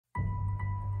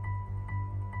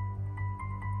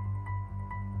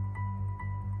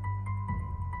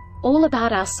All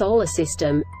about our solar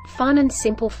system, fun and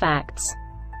simple facts.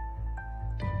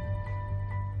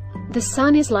 The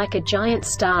Sun is like a giant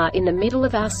star in the middle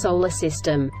of our solar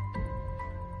system.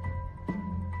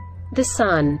 The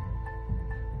Sun.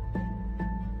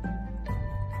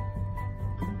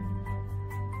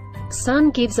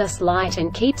 Sun gives us light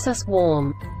and keeps us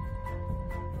warm.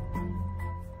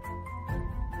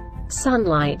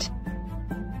 Sunlight.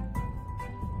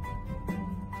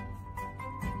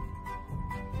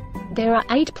 There are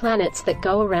 8 planets that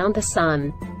go around the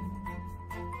Sun.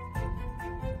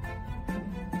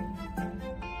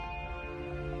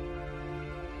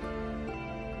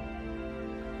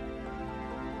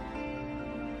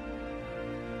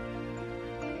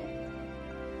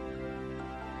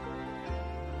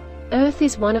 Earth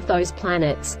is one of those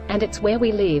planets, and it's where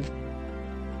we live.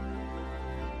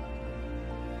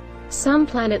 Some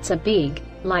planets are big,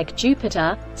 like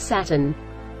Jupiter, Saturn.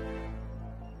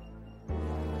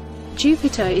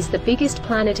 Jupiter is the biggest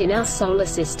planet in our solar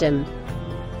system.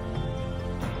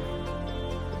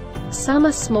 Some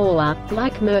are smaller,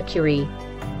 like Mercury.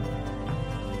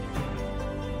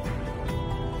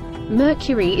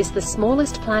 Mercury is the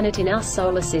smallest planet in our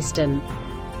solar system.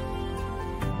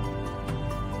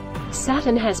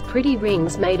 Saturn has pretty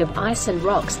rings made of ice and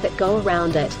rocks that go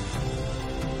around it.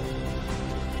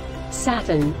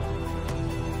 Saturn.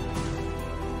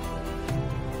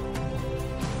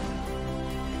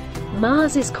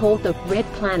 Mars is called the red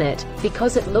planet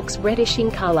because it looks reddish in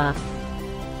color.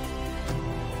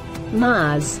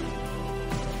 Mars.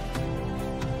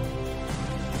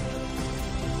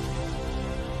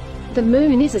 The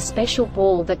Moon is a special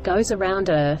ball that goes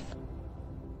around Earth.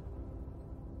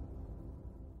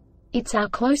 It's our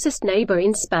closest neighbor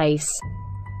in space.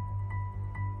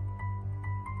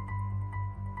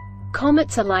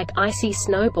 Comets are like icy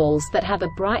snowballs that have a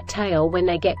bright tail when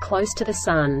they get close to the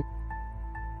Sun.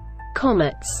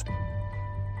 Comets.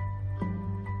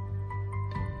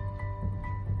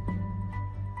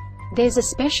 There's a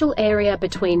special area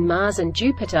between Mars and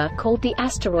Jupiter called the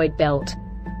asteroid belt.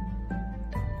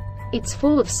 It's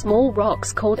full of small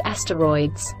rocks called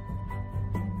asteroids.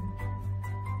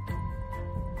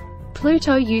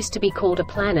 Pluto used to be called a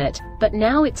planet, but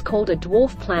now it's called a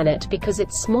dwarf planet because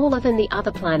it's smaller than the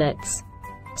other planets.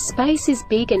 Space is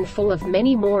big and full of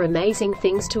many more amazing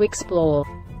things to explore.